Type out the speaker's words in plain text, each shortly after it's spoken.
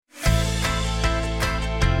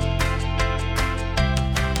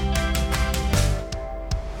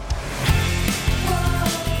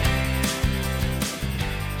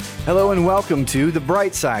Hello and welcome to The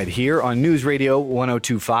Bright Side here on News Radio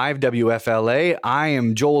 102.5 WFLA. I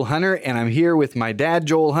am Joel Hunter, and I'm here with my dad,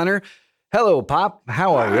 Joel Hunter. Hello, Pop.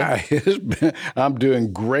 How are you? I'm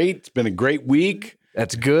doing great. It's been a great week.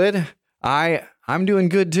 That's good. I'm doing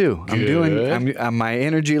good too. I'm my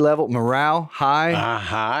energy level, morale high.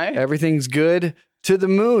 High. Everything's good. To the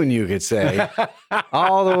moon, you could say.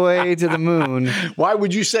 All the way to the moon. Why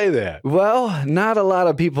would you say that? Well, not a lot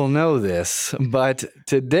of people know this, but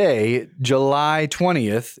today, July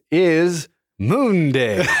 20th, is Moon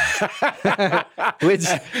Day. Which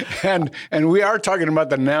and we are talking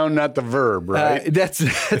about the noun, not the verb, right? That's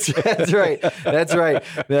right. That's right.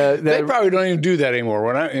 They probably don't even do that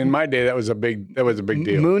anymore. In my day, that was a big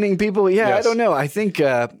deal. Mooning people, yeah. Yes. I don't know. I think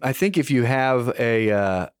if you have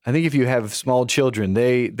small children,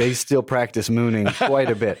 they still practice mooning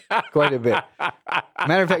quite a bit.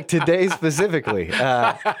 Matter of fact, today specifically,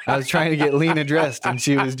 I was trying to get Lena dressed, and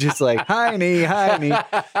she was just like, "Hi, me,"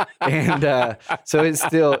 and so it's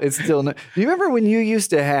still. Do you remember when you used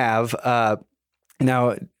to have?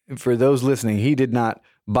 Now, for those listening, he did not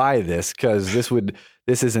buy this because that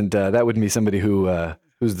wouldn't be somebody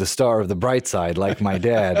who's the star of The Bright Side, like my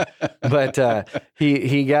dad. But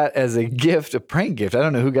he got as a gift, a prank gift. I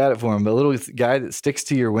don't know who got it for him, but a little guy that sticks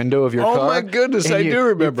to your window of your car. Oh my goodness, I do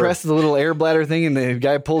remember. You press the little air bladder thing, and the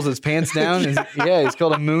guy pulls his pants down. And he's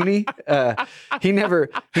called a Moonie. He never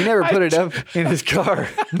put it up in his car,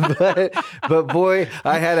 but boy,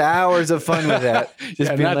 I had hours of fun with that.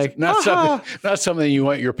 Just being not something you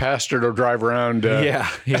want your pastor to drive around.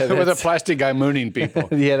 With a plastic guy mooning people.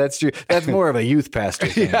 Yeah, that's true. That's more of a youth pastor.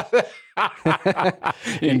 Yeah.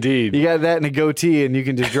 Indeed. You got that and a goatee, and you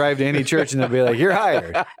can just drive to any church and they'll be like, "You're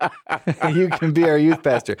hired. You can be our youth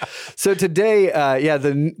pastor." So today,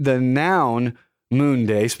 the noun Moon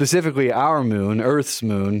Day, specifically our moon, Earth's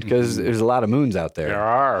moon, because there's a lot of moons out there. There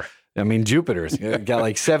are. I mean, Jupiter's got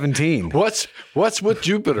like 17. What's with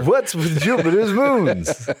Jupiter? What's with Jupiter's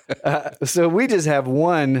moons? So we just have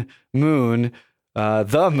one moon.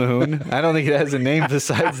 The moon. I don't think it has a name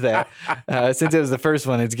besides that. Since it was the first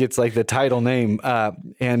one, it gets like the title name.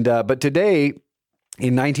 But today,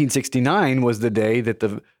 in 1969, was the day that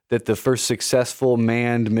the first successful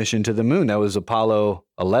manned mission to the moon. That was Apollo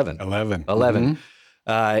 11. 11. Mm-hmm.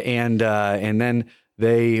 And then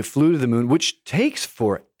they flew to the moon, which takes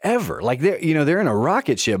forever. Like they're in a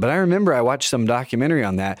rocket ship. But I remember I watched some documentary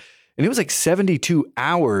on that, and it was like 72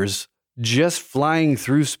 hours. Just flying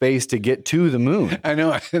through space to get to the moon. I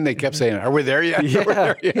know. And they kept saying, "Are we there yet?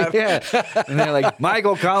 Yeah. And they're like,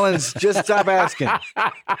 "Michael Collins, just stop asking."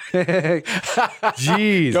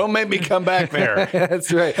 Jeez. Don't make me come back there.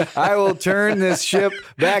 That's right. I will turn this ship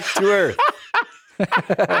back to Earth.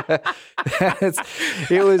 But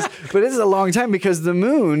it's a long time because the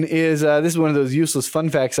moon is, this is one of those useless fun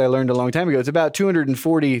facts I learned a long time ago. It's about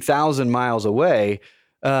 240,000 miles away.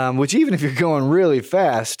 Which even if you're going really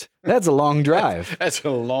fast, that's a long drive. That's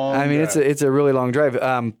a long drive. I mean, it's a really long drive.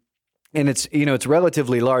 And it's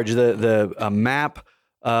relatively large. The map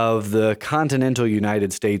of the continental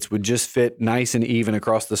United States would just fit nice and even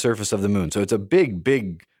across the surface of the moon. So it's a big,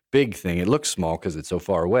 big, big thing. It looks small because it's so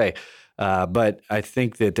far away. But I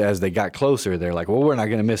think that as they got closer, they're like, "Well, we're not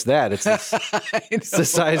going to miss that. It's the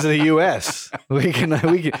size of the U.S. We can at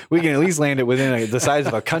least land it within the size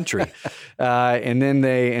of a country." And then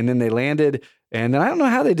they landed, and then I don't know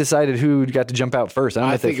how they decided who got to jump out first. I don't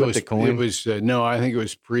know if they flipped a coin. I think it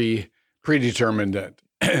was predetermined that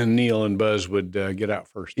Neil and Buzz would get out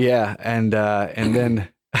first. Yeah, and then.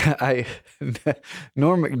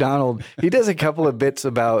 Norm Macdonald, he does a couple of bits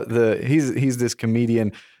about he's this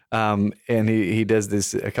comedian. And he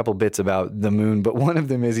does a couple bits about the moon, but one of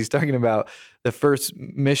them is he's talking about the first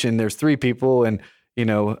mission. There's 3 people, and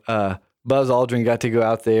Buzz Aldrin got to go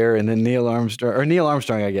out there, and then Neil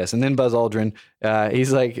Armstrong, I guess, and then Buzz Aldrin.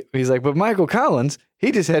 He's like, but Michael Collins,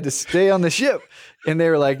 he just had to stay on the ship. And they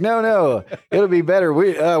were like, no, it'll be better.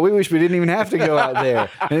 We wish we didn't even have to go out there.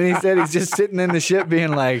 And he said he's just sitting in the ship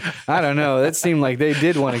being like, I don't know. That seemed like they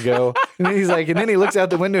did want to go. And he's like, and then he looks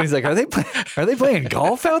out the window and he's like, are they playing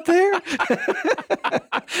golf out there?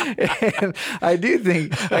 And I do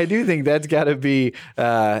think that's got to be.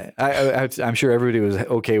 I'm sure everybody was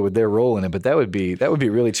okay with their role in it, but that would be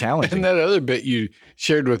really challenging. And that other bit you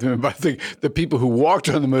shared with me about the people who walked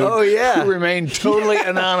on the moon. Oh yeah, who remained totally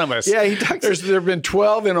anonymous. Yeah, he talks. There have been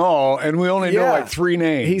 12 in all, and we only know like 3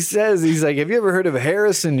 names. He says, he's like, have you ever heard of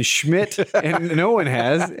Harrison Schmitt? And no one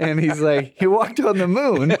has. And he's like, he walked on the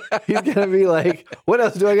moon. He's going to be like, what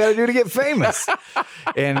else do I got to do to get famous?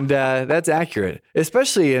 And that's accurate,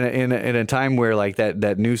 especially in a time where like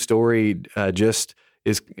that news story just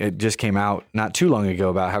it just came out not too long ago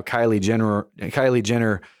about how Kylie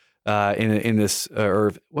Jenner in this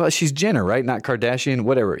she's Jenner, right? Not Kardashian,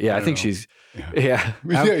 whatever. Yeah, I think know. She's yeah.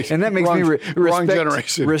 And that makes me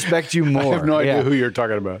respect you more. I have no idea who you're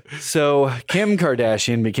talking about. So Kim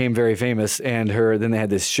Kardashian became very famous, and then they had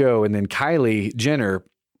this show, and then Kylie Jenner,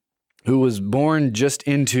 who was born just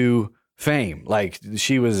into fame, like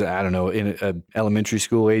she was, I don't know, in a elementary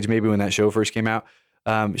school age, maybe when that show first came out.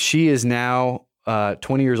 She is now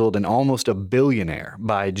 20 years old and almost a billionaire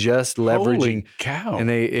by just leveraging. Holy cow. And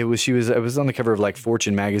it was on the cover of like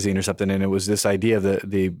Fortune magazine or something. And it was this idea of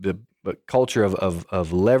the culture of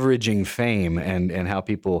leveraging fame and how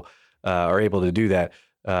people are able to do that.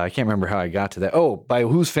 I can't remember how I got to that. Oh, by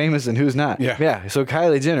who's famous and who's not. Yeah. So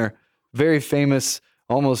Kylie Jenner, very famous,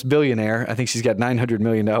 almost billionaire. I think she's got $900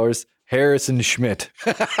 million. Harrison Schmidt.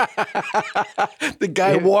 The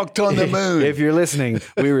guy walked on the moon. If you're listening,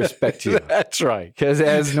 we respect you. That's right. Because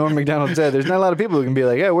as Norm Macdonald said, there's not a lot of people who can be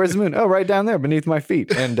like, "Hey, where's the moon? Oh, right down there beneath my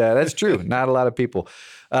feet." And that's true. Not a lot of people.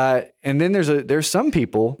 And then there's some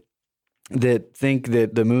people that think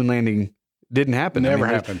that the moon landing didn't happen. Never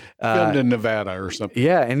happened. Filmed in Nevada or something.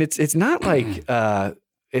 Yeah, and it's not like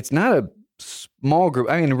it's not a small group.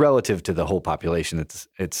 I mean, relative to the whole population, it's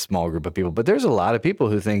a small group of people. But there's a lot of people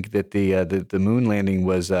who think that the moon landing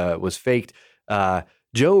was faked.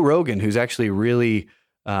 Joe Rogan, who's actually really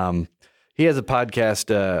he has a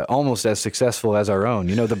podcast almost as successful as our own.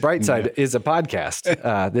 You know, The Bright Side is a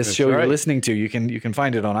podcast. This show you're listening to, you can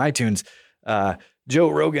find it on iTunes. Joe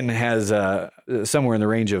Rogan has somewhere in the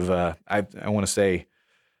range of I want to say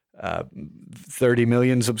 30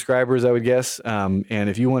 million subscribers, I would guess. And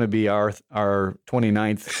if you want to be our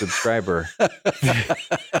 29th subscriber,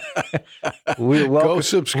 go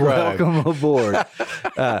subscribe. Welcome aboard.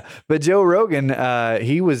 But Joe Rogan,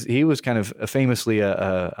 he was kind of famously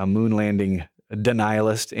a moon landing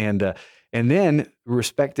denialist, and then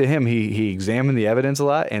respect to him, he examined the evidence a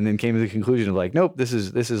lot, and then came to the conclusion of like, nope, this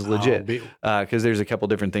is legit, because there's a couple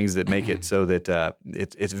different things that make it so that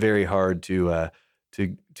it's very hard to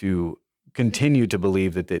continue to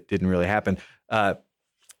believe that it didn't really happen.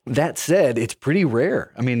 That said, it's pretty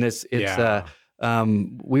rare. I mean, we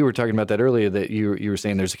were talking about that earlier, that you were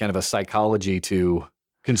saying there's kind of a psychology to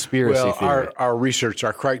conspiracy theory. Our research,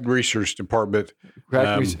 our cracked research department,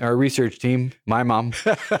 our research team, my mom,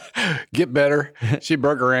 get better. She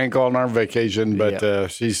broke her ankle on our vacation,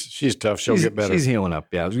 but she's tough. She'll get better. She's healing up.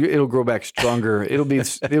 Yeah, it'll grow back stronger. It'll be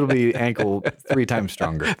ankle 3 times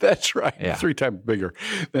stronger. That's right. Yeah. 3 times bigger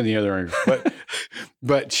than the other ankle.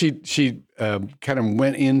 But she kind of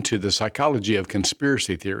went into the psychology of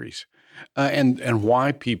conspiracy theories and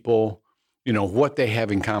why people, you know, what they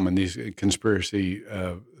have in common, these conspiracy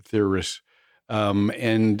theorists.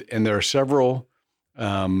 And there are several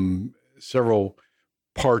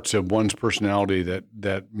parts of one's personality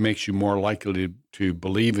that makes you more likely to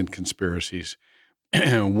believe in conspiracies.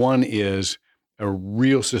 One is a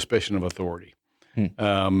real suspicion of authority.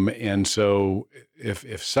 And so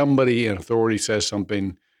if somebody in authority says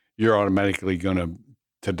something, you're automatically going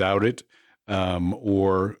to doubt it,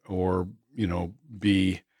 or you know,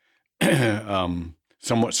 be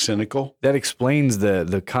somewhat cynical. That explains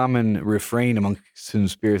the common refrain among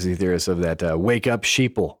conspiracy theorists of that "wake up,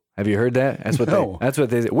 sheeple." Have you heard that? That's what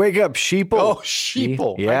they say. Wake up, sheeple. Oh,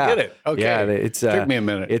 sheeple. Yeah. I get it. Okay. Yeah, took me a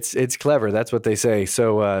minute. It's clever. That's what they say.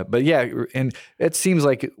 So, but yeah, and it seems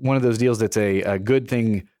like one of those deals that's a good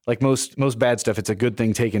thing. Like most bad stuff, it's a good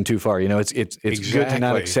thing taken too far. You know, it's exactly good to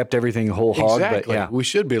not accept everything whole hog. Exactly. But yeah, we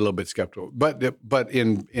should be a little bit skeptical. But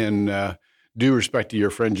in due respect to your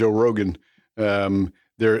friend Joe Rogan,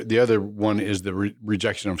 the other one is the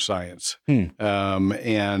rejection of science,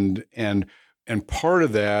 and part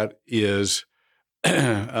of that is,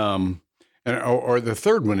 or the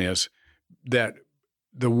third one is that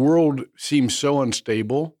the world seems so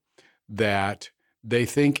unstable that they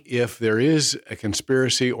think if there is a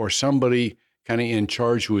conspiracy or somebody kind of in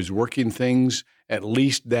charge who is working things, at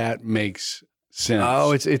least that makes sense.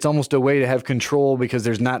 Oh, it's almost a way to have control because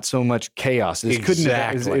there's not so much chaos.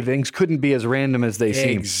 Things couldn't be as random as they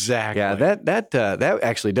seem. Exactly. Yeah, that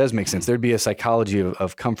actually does make sense. There'd be a psychology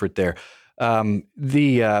of comfort there.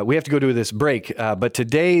 We have to go to this break, but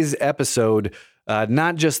today's episode,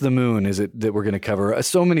 not just the moon, is it that we're going to cover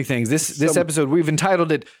so many things. This episode, we've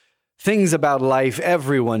entitled it "Things About Life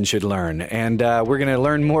Everyone Should Learn," and we're going to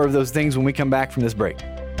learn more of those things when we come back from this break.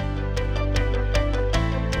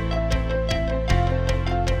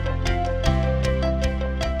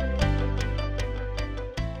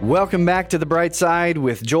 Welcome back to The Bright Side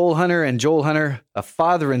with Joel Hunter and Joel Hunter, a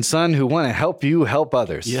father and son who want to help you help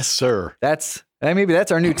others. Yes, sir. Maybe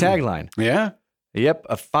that's our new tagline. Yeah. Yep,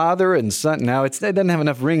 a father and son. Now, it doesn't have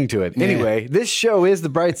enough ring to it. Anyway, this show is The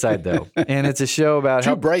Bright Side, though. And it's a show about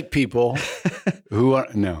two bright people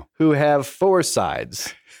who have four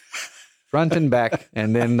sides, front and back,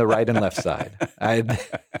 and then the right and left side.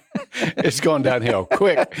 It's going downhill.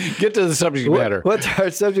 Quick, get to the subject matter. What's our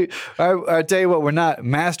subject? I'll tell you what, we're not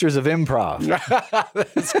masters of improv.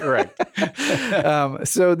 That's correct.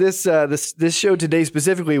 So this show today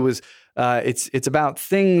specifically was it's about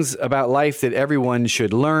things about life that everyone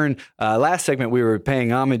should learn. Last segment we were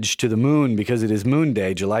paying homage to the moon because it is Moon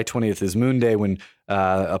Day. July 20th is Moon Day when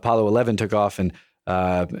Apollo 11 took off, and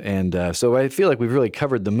so I feel like we've really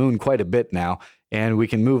covered the moon quite a bit now. And we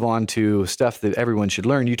can move on to stuff that everyone should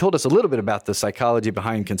learn. You told us a little bit about the psychology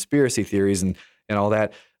behind conspiracy theories and all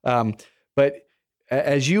that. But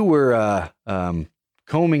as you were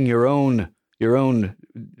combing your own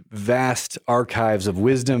vast archives of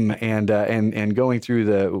wisdom and going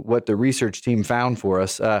through what the research team found for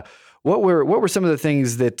us, what were some of the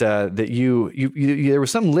things that you there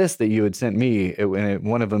was some list that you had sent me, and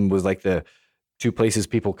one of them was like the two places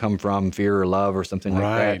people come from, fear or love, or something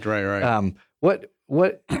like that. Right. What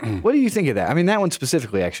do you think of that? I mean, that one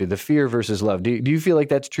specifically, actually, the fear versus love. Do you feel like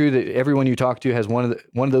that's true, that everyone you talk to has one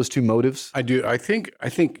of those two motives? I do. I think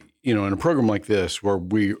in a program like this where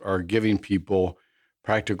we are giving people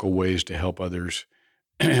practical ways to help others,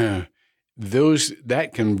 that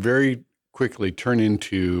can very quickly turn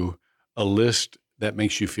into a list that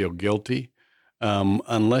makes you feel guilty,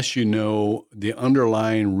 unless you know the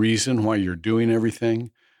underlying reason why you're doing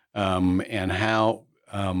everything, and how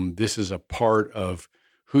this is a part of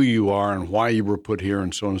who you are and why you were put here,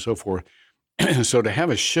 and so on and so forth. So to have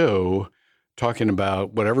a show talking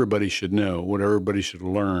about what everybody should know, what everybody should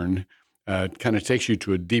learn, kind of takes you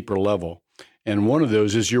to a deeper level. And one of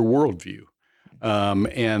those is your worldview.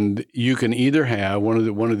 And you can either have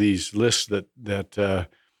one of these lists that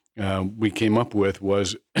we came up with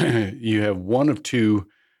was you have one of two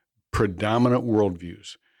predominant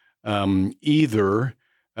worldviews. Either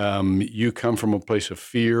you come from a place of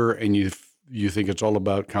fear and you think it's all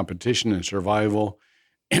about competition and survival,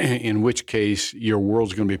 in which case your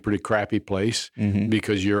world's going to be a pretty crappy place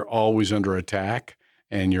because you're always under attack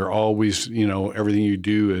and you're always, everything you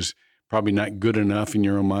do is probably not good enough in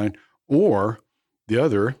your own mind. Or the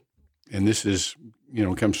other, and this is,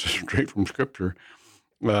 comes straight from Scripture,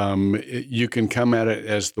 you can come at it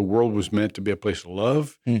as the world was meant to be a place of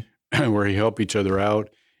love where you help each other out,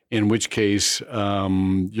 in which case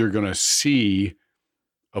you're going to see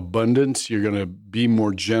abundance, you're going to be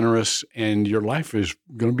more generous, and your life is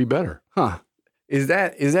going to be better. Huh. Is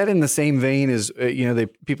that in the same vein as,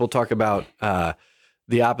 people talk about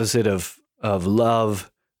the opposite of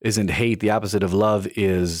love isn't hate, the opposite of love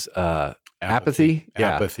is apathy?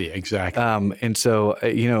 Yeah. Apathy, exactly. And so,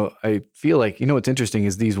 I feel like, what's interesting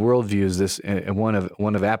is these worldviews, this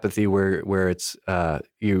one of apathy where it's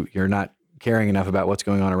you're not caring enough about what's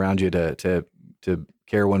going on around you to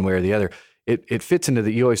care one way or the other. It fits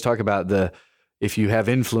into you always talk about if you have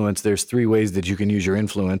influence, there's three ways that you can use your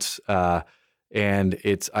influence. And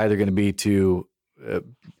it's either going to be to,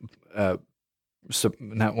 suppress?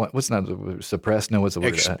 No, what's the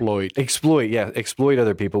word? Exploit. Exploit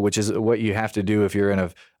other people, which is what you have to do if you're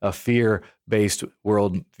in a fear-based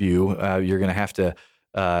worldview. You're going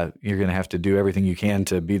to have to do everything you can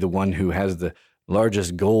to be the one who has the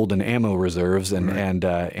largest gold and ammo reserves,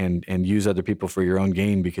 and use other people for your own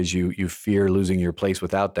gain because you fear losing your place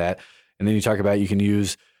without that. And then you talk about you can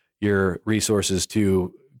use your resources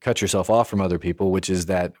to cut yourself off from other people, which is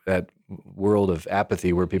that world of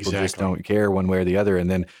apathy where people just don't care one way or the other.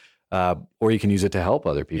 And then, or you can use it to help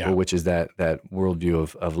other people, which is that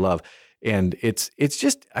worldview of love. And it's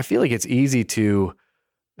just, I feel like it's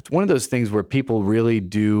one of those things where people really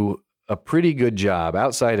do a pretty good job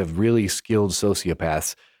outside of really skilled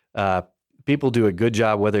sociopaths. People do a good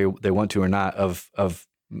job, whether they want to or not, of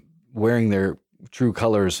wearing their true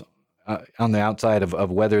colors on the outside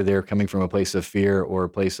of whether they're coming from a place of fear or a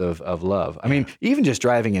place of love. I mean, even just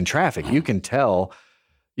driving in traffic, you can tell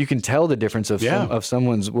the difference of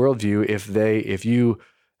someone's worldview if you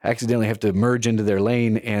accidentally have to merge into their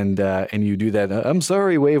lane and you do that I'm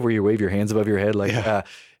sorry wave where you wave your hands above your head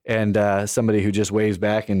and somebody who just waves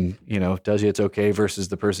back and tells you it's okay versus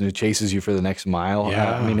the person who chases you for the next mile.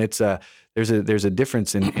 I mean, it's there's a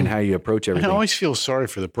difference in how you approach everything. I always feel sorry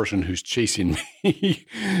for the person who's chasing me.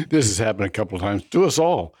 This has happened a couple of times to us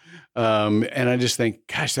all, and I just think,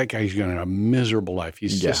 gosh, that guy's going to have a miserable life.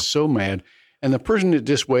 He's just so mad. And the person that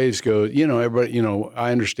just waves goes, everybody,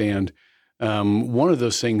 I understand. One of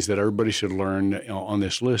those things that everybody should learn on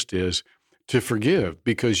this list is to forgive,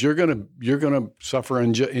 because you're gonna suffer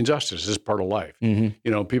injustice. This is part of life.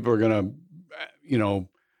 Mm-hmm. People are gonna,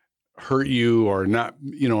 hurt you or not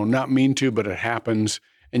mean to, but it happens,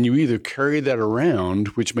 and you either carry that around,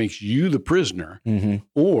 which makes you the prisoner,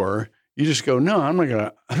 or you just go, no, I'm not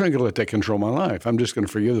gonna let that control my life. I'm just gonna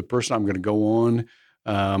forgive the person. I'm gonna go on.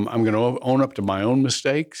 I'm going to own up to my own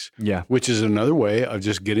mistakes, which is another way of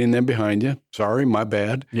just getting them behind you. Sorry, my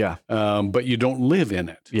bad. Yeah. But you don't live in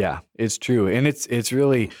it. Yeah, it's true. And it's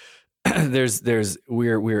really,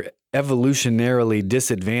 we're evolutionarily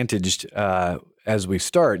disadvantaged as we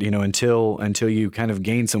start, until you kind of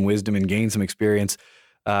gain some wisdom and gain some experience,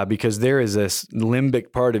 because there is this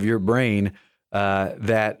limbic part of your brain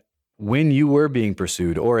that when you were being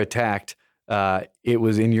pursued or attacked, it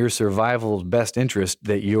was in your survival's best interest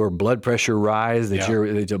that your blood pressure rise, that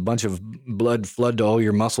there's a bunch of blood flood to all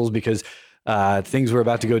your muscles, because things were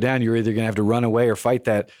about to go down. You're either going to have to run away or fight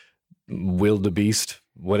that wildebeest,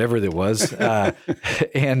 whatever there was.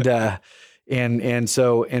 And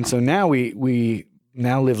so now we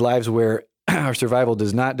now live lives where our survival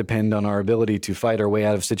does not depend on our ability to fight our way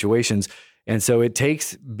out of situations. And so it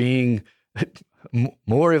takes being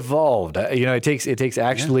more evolved. It takes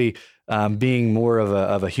actually being more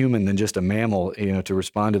of a human than just a mammal, to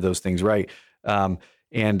respond to those things right. So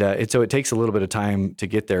it takes a little bit of time to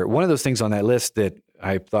get there. One of those things on that list that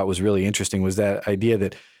I thought was really interesting was that idea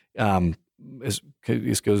that this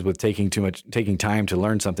goes with taking time to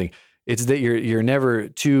learn something. It's that you're never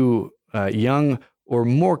too young, or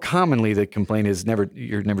more commonly the complaint is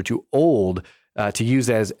you're never too old to use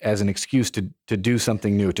as an excuse to do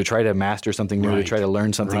something new, to try to master something new, to try to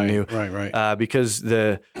learn something new. Right. Because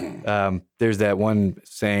there's that one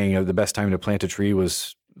saying of the best time to plant a tree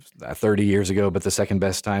was 30 years ago, but the second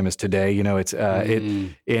best time is today.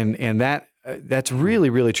 That's really,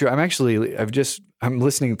 really true. I'm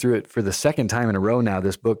listening through it for the second time in a row now,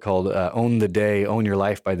 this book called Own the Day, Own Your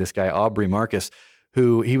Life by this guy, Aubrey Marcus,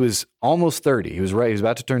 who he was almost 30. He was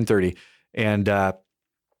about to turn 30. And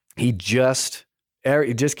he just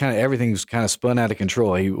kind of, everything's kind of spun out of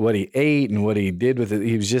control. What he ate and what he did with it,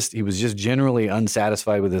 he was just generally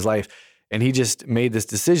unsatisfied with his life. And he just made this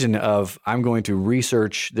decision of, I'm going to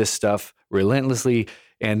research this stuff relentlessly.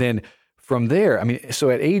 And then from there, so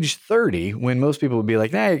at age 30, when most people would be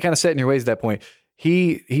like, nah, you're kind of set in your ways at that point,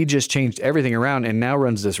 he just changed everything around and now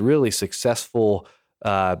runs this really successful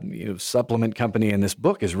supplement company. And this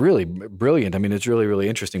book is really brilliant. It's really, really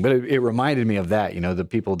interesting. But it reminded me of that, the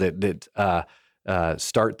people that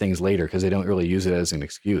start things later because they don't really use it as an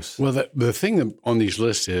excuse. Well, the thing that on these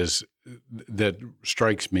lists that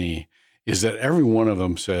strikes me is that every one of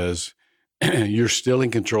them says you're still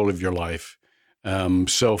in control of your life.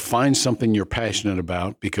 So find something you're passionate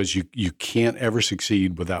about, because you can't ever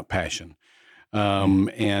succeed without passion.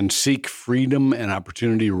 And seek freedom and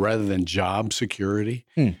opportunity rather than job security.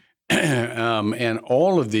 And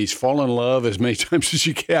all of these, fall in love as many times as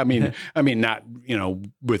you can. Not,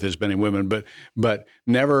 with as many women, but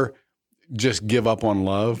never just give up on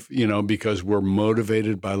love, because we're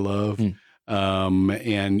motivated by love. And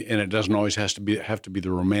it doesn't always have to be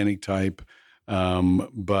the romantic type.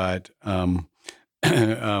 But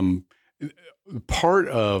part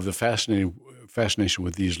of the fascination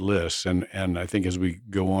with these lists, and I think as we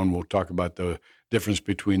go on, we'll talk about the difference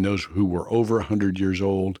between those who were over 100 years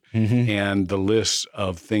old and the lists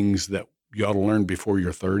of things that you ought to learn before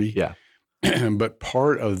you're 30. Yeah. But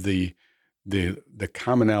part of the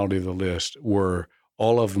commonality of the list were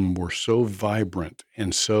all of them were so vibrant,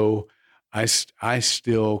 and so I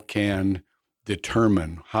still can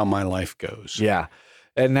determine how my life goes. Yeah.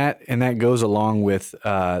 And that goes along with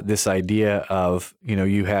this idea of,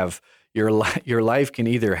 you have your life can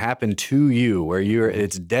either happen to you where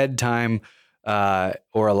it's dead time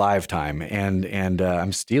or alive time. And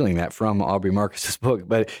I'm stealing that from Aubrey Marcus's book,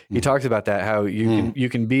 but he talks about that, how you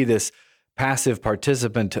can be this passive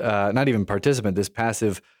participant, not even participant, this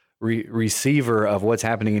passive receiver of what's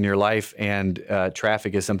happening in your life, and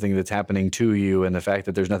traffic is something that's happening to you, and the fact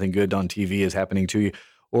that there's nothing good on TV is happening to you.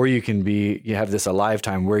 Or you have this alive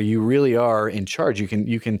time where you really are in charge.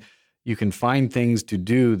 You can find things to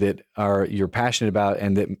do that you're passionate about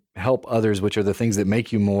and that help others, which are the things that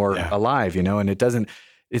make you more alive, and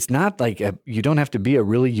it's not like you don't have to be a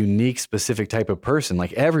really unique, specific type of person.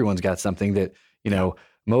 Like everyone's got something that,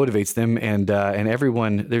 motivates them, and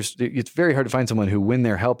everyone, it's very hard to find someone who, when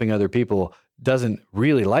they're helping other people, doesn't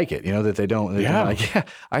really like it, that they don't like,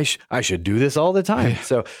 I should do this all the time.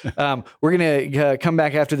 So we're going to come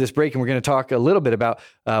back after this break, and we're going to talk a little bit about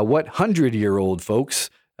what 100-year-old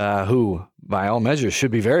folks, who by all measures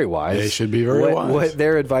should be very wise. They should be very wise. What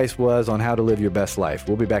their advice was on how to live your best life.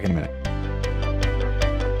 We'll be back in a minute.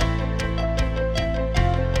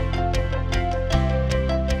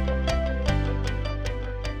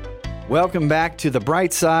 Welcome back to The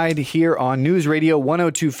Bright Side here on News Radio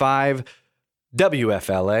 102.5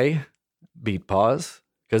 WFLA. Beat pause,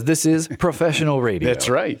 because this is professional radio. That's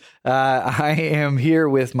right. I am here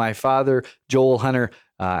with my father, Joel Hunter.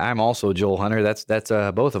 I'm also Joel Hunter. That's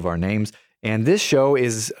both of our names. And this show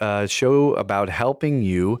is a show about helping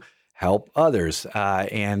you help others.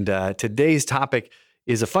 And today's topic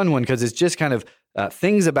is a fun one because it's just kind of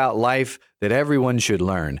things about life that everyone should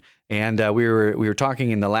learn. And we were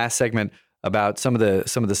talking in the last segment about some of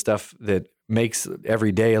the stuff that makes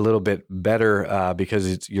every day a little bit better because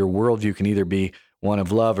it's your worldview can either be one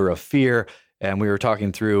of love or of fear. And we were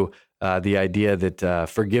talking through the idea that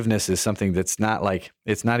forgiveness is something that's not like,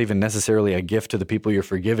 it's not even necessarily a gift to the people you're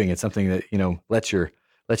forgiving. It's something that, lets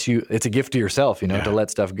you, it's a gift to yourself, to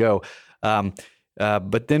let stuff go.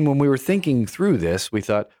 But then when we were thinking through this, we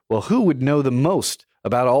thought, well, who would know the most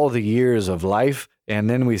about all the years of life? And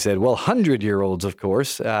then we said, well, 100-year-olds, of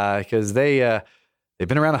course, because they've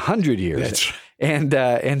been around 100 years. That's right.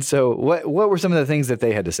 And so what were some of the things that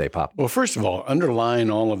they had to say, Pop? Well, first of all, underlying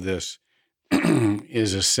all of this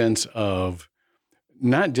is a sense of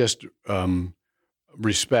not just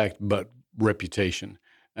respect, but reputation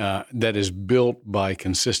that is built by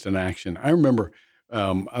consistent action. I remember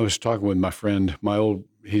I was talking with my friend,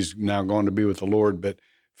 he's now gone to be with the Lord, but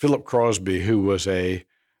Philip Crosby, who was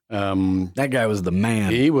that guy was the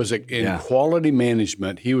man. He was in quality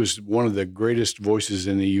management. He was one of the greatest voices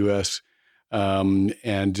in the U.S.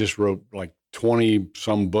 And just wrote like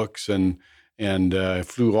 20-some books and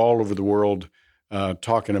flew all over the world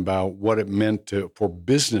talking about what it meant for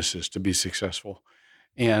businesses to be successful.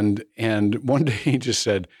 And one day he just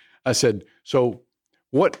said, I said, so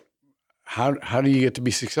how do you get to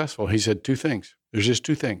be successful? He said two things. There's just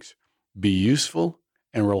two things: be useful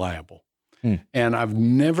and reliable. And I've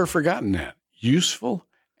never forgotten that. Useful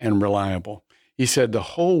and reliable. He said the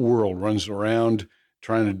whole world runs around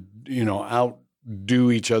trying to, outdo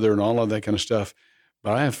each other and all of that kind of stuff.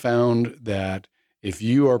 But I have found that if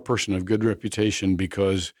you are a person of good reputation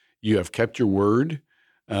because you have kept your word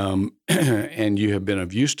and you have been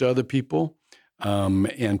of use to other people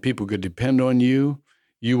and people could depend on you,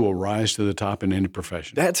 you will rise to the top in any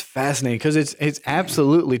profession. That's fascinating because it's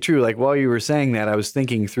absolutely true. Like while you were saying that, I was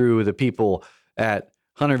thinking through the people at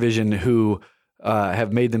Hunter Vision who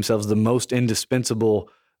have made themselves the most indispensable.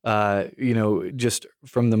 Just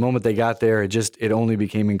from the moment they got there, it only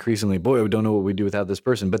became increasingly, boy, we don't know what we'd do without this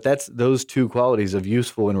person. But that's those two qualities of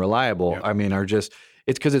useful and reliable. Yep. I mean, it's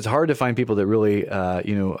because it's hard to find people that really,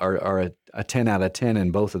 are a 10 out of 10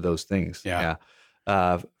 in both of those things. Yeah.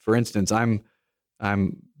 For instance, I'm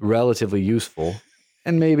relatively useful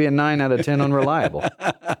and maybe a 9 out of 10 unreliable.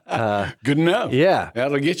 Good enough. Yeah.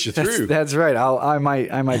 That'll get you through. That's right. I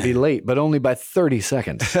might be late, but only by 30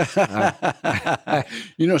 seconds. Some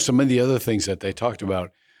of the other things that they talked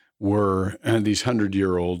about were these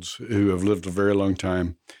 100-year-olds who have lived a very long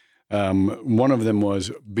time. One of them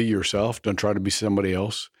was be yourself. Don't try to be somebody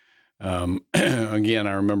else. Again,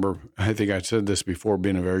 I remember, I think I said this before,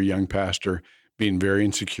 being a very young pastor, being very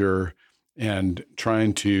insecure, and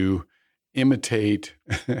trying to imitate,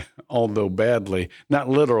 although badly, not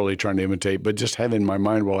literally trying to imitate, but just having in my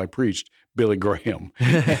mind while I preached, Billy Graham.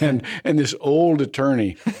 and this old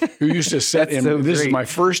attorney who used to sit in, this is my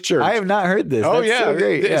first church. I have not heard this. Oh, That's so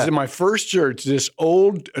great. This is my first church. This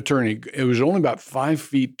old attorney, it was only about 5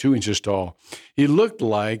 feet, 2 inches tall. He looked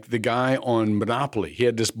like the guy on Monopoly. He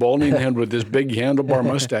had this balding head with this big handlebar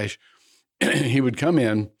mustache. He would come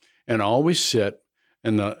in and always sit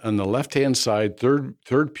on the left-hand side,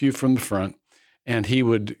 third pew from the front, and he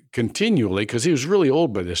would continually, because he was really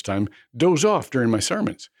old by this time, doze off during my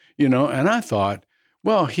sermons, and I thought,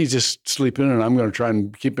 well, he's just sleeping, and I'm going to try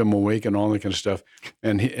and keep him awake and all that kind of stuff.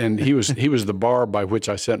 And he was the bar by which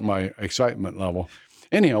I set my excitement level.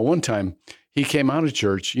 Anyhow, one time he came out of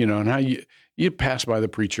church, and how you pass by the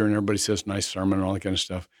preacher and everybody says nice sermon and all that kind of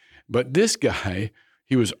stuff. But this guy,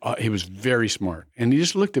 he was very smart, and he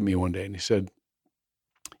just looked at me one day and he said,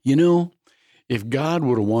 if God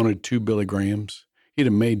would have wanted 2 Billy Grahams, he'd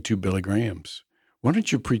have made 2 Billy Grahams. Why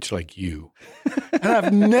don't you preach like you? And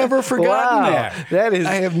I've never forgotten that.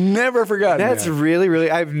 I have never forgotten that. That's really, really,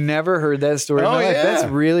 I've never heard that story in my life. That's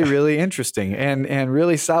really, really interesting and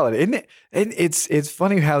really solid. Isn't it? And it's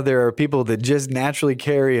funny how there are people that just naturally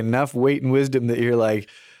carry enough weight and wisdom that you're like,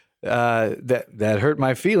 that hurt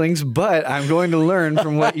my feelings, but I'm going to learn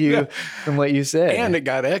from what you said. And it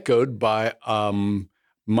got echoed by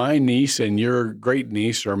my niece and your great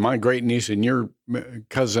niece, or my great niece and your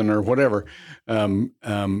cousin, or whatever,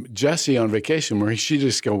 Jessie on vacation, where she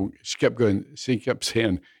kept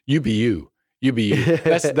saying, "You be you, You be you.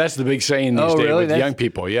 That's the big saying these days really? with young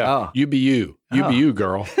people. Yeah. You be you. You be you,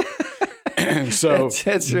 girl. So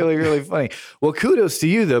that's really, really funny. Well, kudos to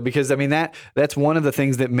you though, because I mean that's one of the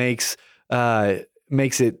things that makes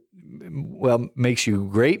you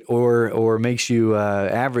great or makes you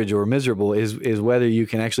average or miserable is whether you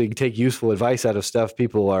can actually take useful advice out of stuff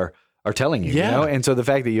people are telling you. Yeah. You know? And so the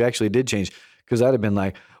fact that you actually did change, because I'd have been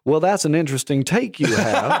like, well, that's an interesting take you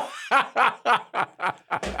have.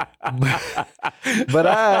 But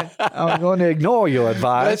I'm going to ignore your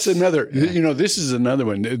advice. That's another. This is another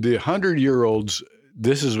one. The 100-year-olds.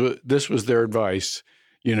 This was their advice.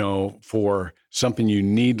 For something you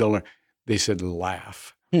need to learn. They said,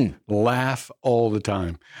 laugh, laugh all the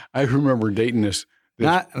time. I remember dating this.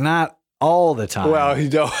 Not all the time. Well,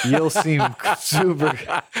 you'll seem super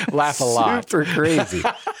laugh a lot, super crazy.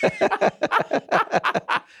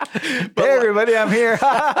 Hey, everybody, I'm here.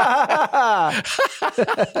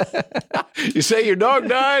 You say your dog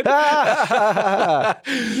died?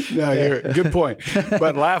 No, good point.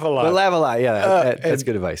 But laugh a lot. Yeah, that's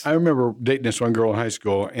good advice. I remember dating this one girl in high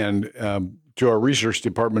school, and to our research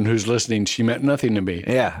department who's listening, she meant nothing to me.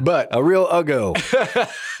 Yeah, but a real uggo.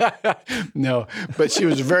 No, but she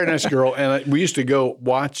was a very nice girl, and we used to go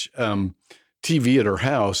watch TV at her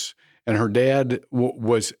house, and her dad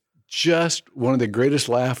was just one of the greatest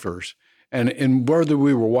laughers. And whether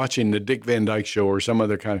we were watching the Dick Van Dyke Show or some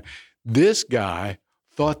other kind of, this guy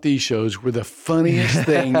thought these shows were the funniest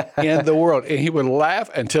thing in the world. And he would laugh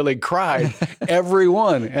until he cried, every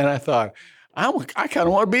one. And I thought, I kind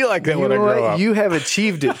of want to be like that when I grow up. You have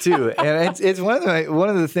achieved it too. And it's one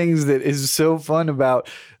of the things that is so fun about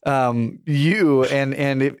you.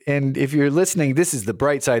 And if you're listening, this is the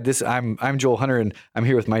bright side. I'm Joel Hunter, and I'm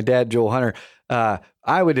here with my dad, Joel Hunter.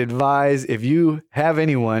 I would advise, if you have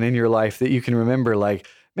anyone in your life that you can remember, like,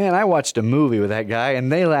 man, I watched a movie with that guy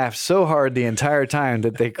and they laughed so hard the entire time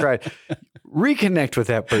that they cried. Reconnect with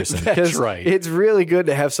that person. That's right. It's really good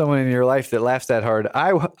to have someone in your life that laughs that hard.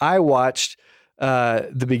 I watched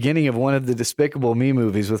the beginning of one of the Despicable Me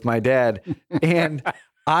movies with my dad, and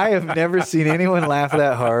I have never seen anyone laugh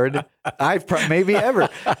that hard. Maybe ever.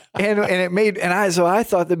 So I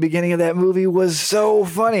thought the beginning of that movie was so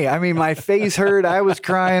funny. I mean, my face hurt. I was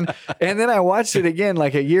crying. And then I watched it again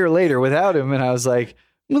like a year later without him. And I was like,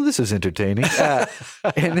 well, this is entertaining.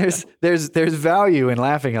 And there's value in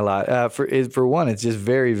laughing a lot. For one, it's just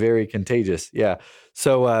very, very contagious. Yeah.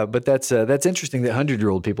 So, but that's interesting that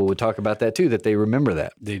 100-year-old people would talk about that too, that they remember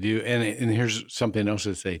that. They do. And here's something else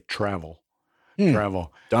that say travel.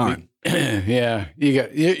 Travel. Darn. Yeah.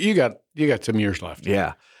 You got some years left.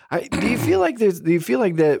 Yeah. Do you feel like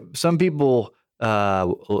that some people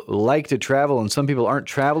like to travel and some people aren't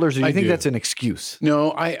travelers, or do you think that's an excuse?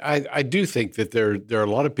 No, I do think that there are a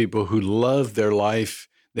lot of people who love their life.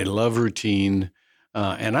 They love routine.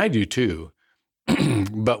 And I do too.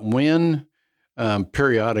 But when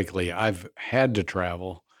periodically I've had to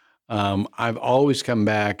travel, I've always come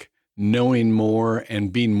back knowing more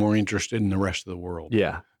and being more interested in the rest of the world.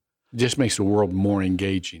 Yeah. It just makes the world more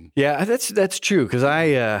engaging. Yeah, that's true, because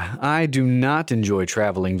I do not enjoy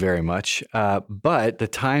traveling very much. But the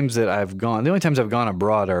only times I've gone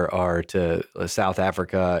abroad are to South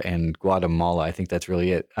Africa and Guatemala. I think that's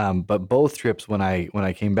really it. But both trips, when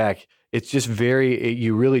I came back, it's just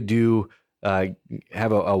you really do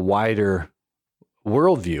have a wider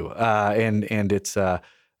worldview, and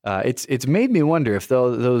it's made me wonder if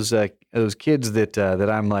those kids that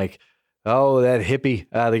I'm like, oh, that hippie,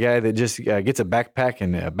 the guy that just gets a backpack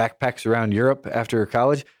and backpacks around Europe after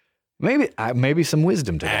college, maybe some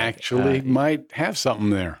wisdom to that. Actually, might have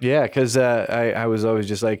something there. Yeah, because I was always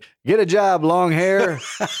just like, get a job, long hair,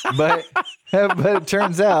 but it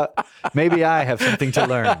turns out maybe I have something to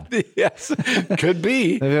learn. Yes, could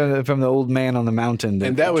be from the old man on the mountain.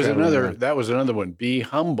 And that was another one. Be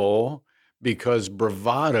humble, because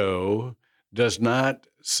bravado does not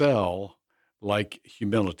sell like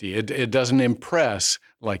humility. It doesn't impress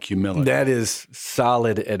like humility. That is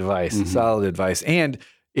solid advice. Mm-hmm. Solid advice. And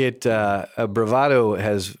bravado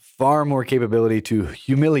has far more capability to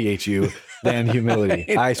humiliate you than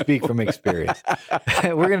humility. I speak from experience.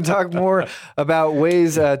 We're going to talk more about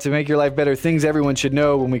ways to make your life better, things everyone should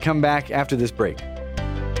know, when we come back after this break.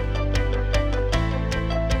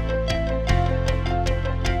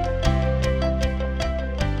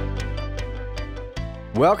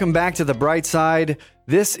 Welcome back to The Bright Side.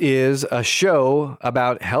 This is a show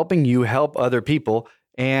about helping you help other people.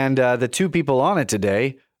 And the two people on it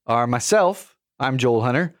today are myself, I'm Joel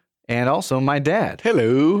Hunter, and also my dad.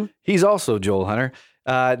 Hello. He's also Joel Hunter.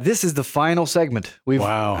 This is the final segment.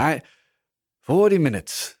 40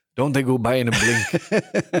 minutes. don't they go by in a blink?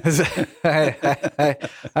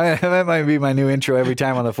 That might be my new intro every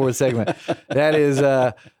time on the fourth segment. That is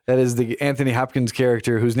the Anthony Hopkins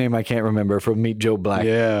character whose name I can't remember from Meet Joe Black.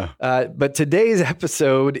 Yeah. But today's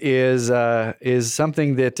episode is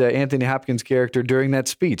something that Anthony Hopkins' character during that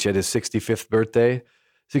speech at his 65th birthday,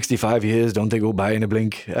 65 years, don't they go by in a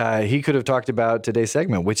blink? He could have talked about today's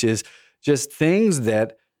segment, which is just things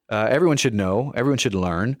that everyone should know, everyone should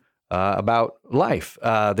learn about life.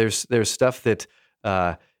 There's stuff that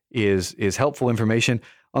is helpful information.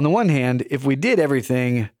 On the one hand, if we did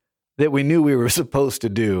everything that we knew we were supposed to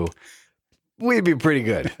do, we'd be pretty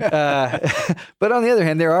good. But on the other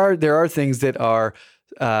hand, there are things that are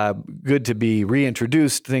good to be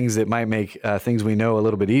reintroduced, things that might make things we know a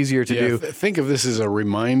little bit easier to do. Think of this as a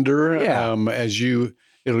reminder. Yeah.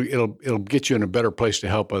 It'll get you in a better place to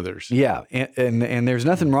help others. Yeah, and there's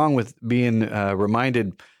nothing wrong with being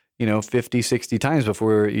reminded, 50, 60 times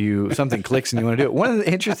before something clicks and you want to do it. One of the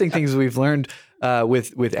interesting things we've learned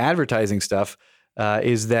with advertising stuff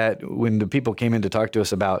is that when the people came in to talk to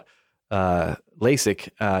us about LASIK,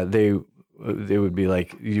 they would be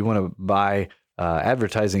like, "You want to buy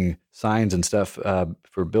advertising signs and stuff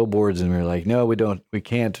for billboards?" And we were like, "No, we don't. We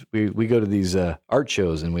can't. We go to these art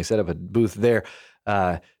shows and we set up a booth there."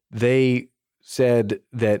 They said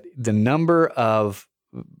that the number of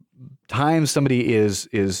times somebody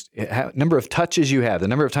number of touches you have, the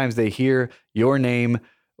number of times they hear your name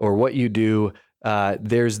or what you do,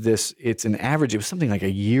 it's an average. It was something like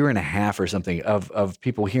a year and a half or something of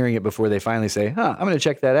people hearing it before they finally say, I'm going to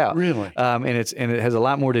check that out. Really? And it has a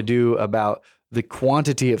lot more to do about the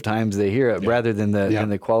quantity of times they hear it rather than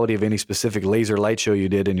the quality of any specific laser light show you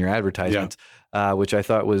did in your advertisements, which I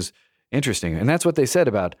thought was interesting. And that's what they said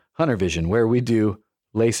about Hunter Vision, where we do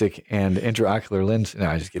LASIK and intraocular lens. No,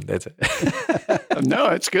 I just kidding. That's it. No,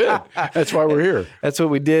 it's good. That's why we're here. That's what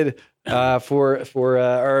we did for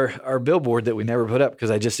our billboard that we never put up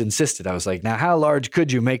because I just insisted. I was like, now how large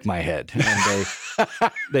could you make my head? And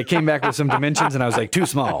they came back with some dimensions and I was like, too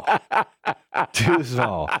small. Too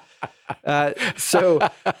small. So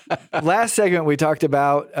last segment we talked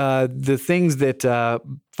about the things that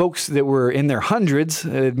folks that were in their hundreds,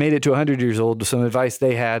 had made it to 100 years old, some advice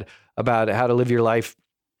they had about how to live your life.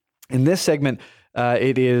 In this segment,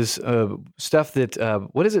 it is stuff that,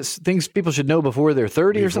 what is it? Things people should know before they're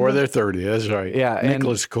 30 or something? Before they're 30, that's right. Yeah.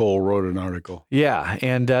 Nicholas Cole wrote an article. Yeah.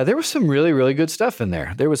 And there was some really, really good stuff in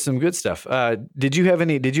there. There was some good stuff. Did you have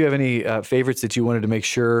any favorites that you wanted to make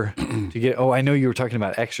sure to get? Oh, I know you were talking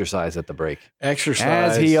about exercise at the break.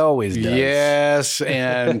 Exercise. As he always does. Yes.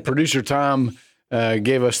 And producer Tom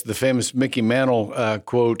gave us the famous Mickey Mantle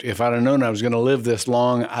quote, "If I'd have known I was going to live this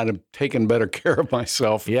long, I'd have taken better care of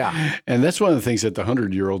myself." Yeah. And that's one of the things that the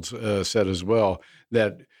 100-year-olds said as well,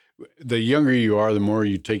 that the younger you are, the more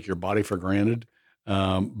you take your body for granted.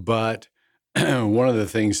 But one of the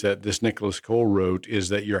things that this Nicholas Cole wrote is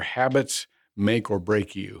that your habits make or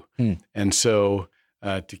break you. And so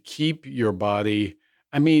to keep your body,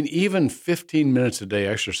 even 15 minutes a day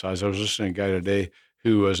exercise. I was listening to a guy today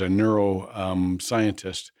who was a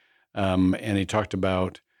neuroscientist, and he talked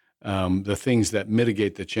about the things that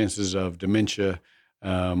mitigate the chances of dementia,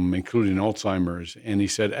 including Alzheimer's. And he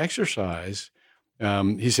said exercise,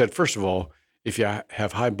 he said, first of all, if you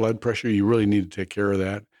have high blood pressure, you really need to take care of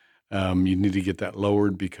that. You need to get that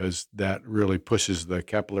lowered because that really pushes the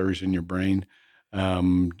capillaries in your brain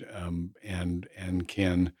and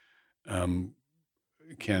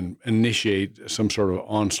can initiate some sort of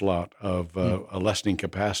onslaught of a lessening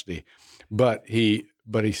capacity. But he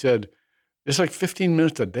said it's like 15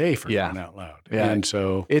 minutes a day for crying out loud. Yeah. And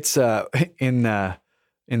so it's in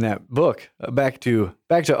that book, back to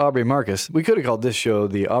Aubrey Marcus. We could have called this show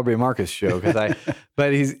the Aubrey Marcus Show but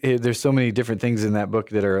there's so many different things in that book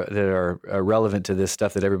that are relevant to this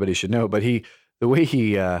stuff that everybody should know. But the way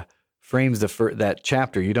he frames that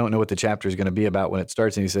chapter, you don't know what the chapter is going to be about when it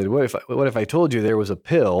starts. And he said, what if I told you there was a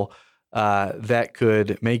pill that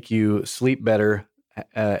could make you sleep better,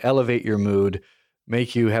 elevate your mood,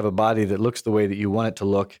 make you have a body that looks the way that you want it to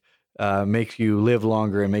look, make you live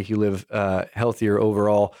longer and make you live healthier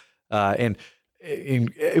overall. And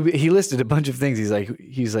he listed a bunch of things. He's like,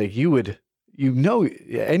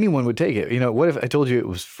 anyone would take it. What if I told you it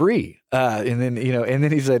was free? And then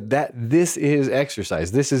he said that this is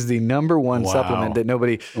exercise. This is the number one supplement that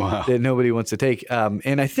nobody wants to take.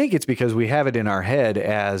 And I think it's because we have it in our head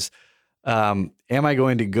as, am I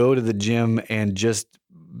going to go to the gym and just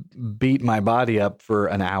beat my body up for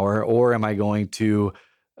an hour, or am I going to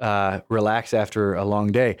relax after a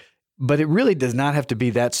long day? But it really does not have to be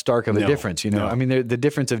that stark of a difference, No. I mean, the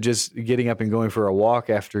difference of just getting up and going for a walk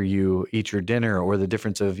after you eat your dinner, or the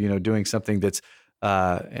difference of doing something that's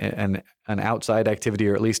an outside activity,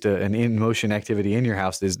 or at least an in motion activity in your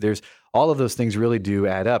house. There's all of those things really do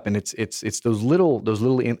add up, and it's those little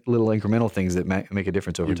incremental things that make a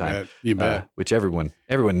difference over time. You bet. Which everyone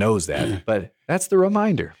knows that, but that's the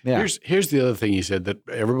reminder. Yeah. Here's the other thing you said that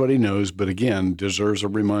everybody knows, but again deserves a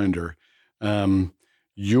reminder.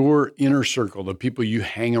 Your inner circle, the people you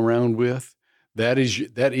hang around with, that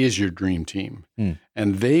is your dream team,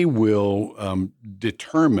 and they will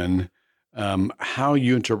determine how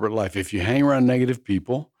you interpret life. If you hang around negative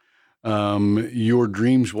people, your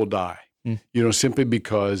dreams will die. Simply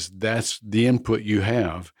because that's the input you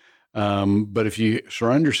have. But if you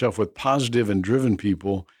surround yourself with positive and driven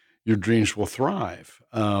people, your dreams will thrive.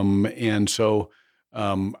 And so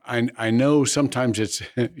I know sometimes it's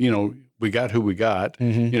we got who we got.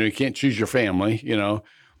 You can't choose your family.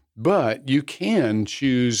 But you can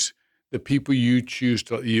choose the people you choose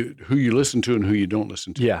who you listen to and who you don't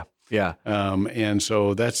listen to. Yeah. Yeah. And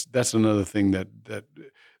so that's another thing that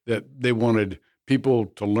they wanted people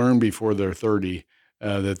to learn before they're 30,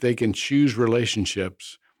 that they can choose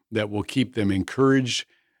relationships that will keep them encouraged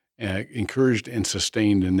and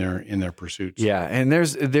sustained in their pursuits. Yeah. And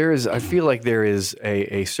I feel like there is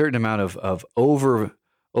a certain amount of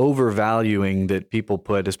overvaluing that people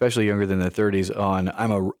put, especially younger than their 30s, on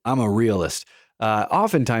I'm a realist.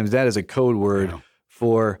 Oftentimes that is a code word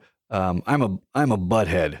for I'm a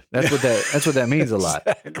butthead. That's what that means a lot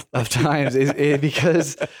of times,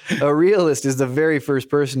 because a realist is the very first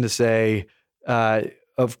person to say,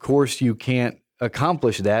 of course you can't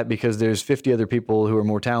accomplish that because there's 50 other people who are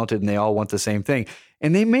more talented and they all want the same thing.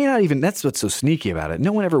 And they may not even, that's what's so sneaky about it.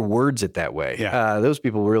 No one ever words it that way. Yeah. Those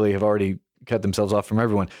people really have already cut themselves off from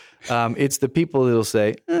everyone. It's the people that'll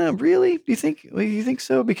say, really? Do you think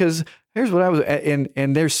so? Because here's what I was,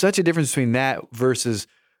 and there's such a difference between that versus,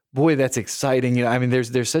 boy, that's exciting. I mean,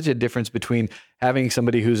 there's such a difference between having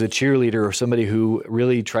somebody who's a cheerleader or somebody who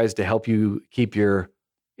really tries to help you keep your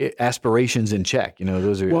aspirations in check.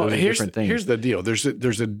 Those are different things. Here's the deal. There's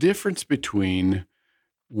a difference between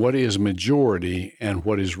what is majority and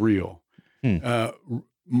what is real.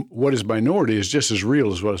 What is minority is just as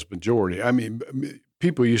real as what is majority. I mean,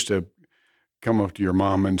 people used to come up to your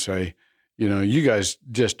mom and say, you guys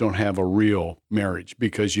just don't have a real marriage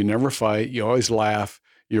because you never fight. You always laugh.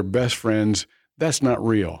 You're best friends. That's not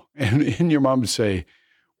real. And your mom would say,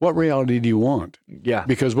 what reality do you want? Yeah.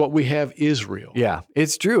 Because what we have is real. Yeah,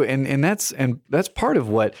 it's true. And that's part of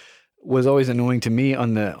what was always annoying to me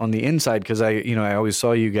on the inside, because I always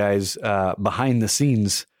saw you guys behind the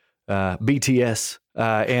scenes, BTS,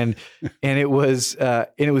 and it was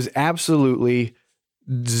absolutely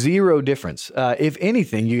zero difference. If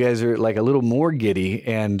anything, you guys are like a little more giddy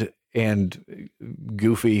and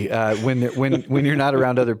goofy when you're not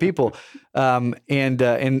around other people, and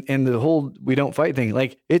the whole "we don't fight" thing,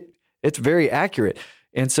 like it's very accurate.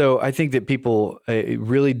 And so I think that people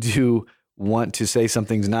really do want to say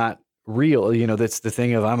something's not real. That's the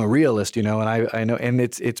thing of I'm a realist. And I know, and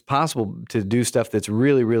it's possible to do stuff that's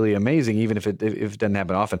really, really amazing, even if it doesn't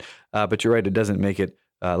happen often. But you're right, it doesn't make it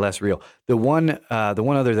less real. The one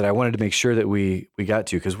other that I wanted to make sure that we got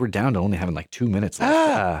to, because we're down to only having like 2 minutes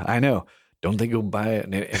left. I know. Don't think you'll buy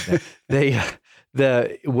it.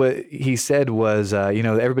 What he said was,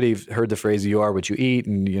 everybody's heard the phrase "you are what you eat,"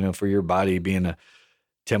 and for your body being a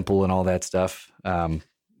temple and all that stuff,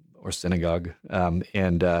 or synagogue,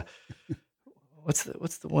 and what's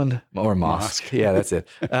the one, or mosque? Yeah, that's it.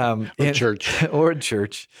 Or church, or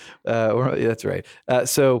church, that's right.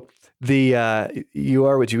 So the you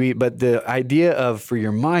are what you eat, but the idea of, for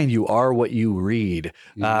your mind, you are what you read,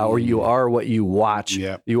 or you are what you watch.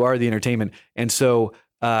 Yeah. You are the entertainment, and so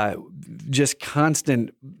just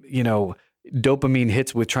constant, dopamine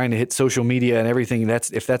hits with trying to hit social media and everything.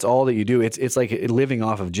 If that's all that you do, it's like living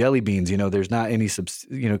off of jelly beans. There's not any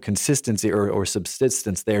consistency or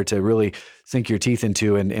subsistence there to really sink your teeth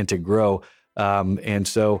into and to grow. And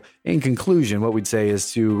so, in conclusion, what we'd say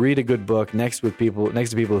is to read a good book next to people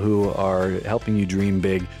who are helping you dream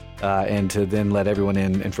big, and to then let everyone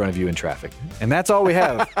in front of you in traffic. And that's all we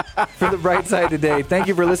have for The Bright Side today. Thank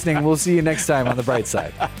you for listening. We'll see you next time on The Bright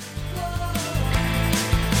Side.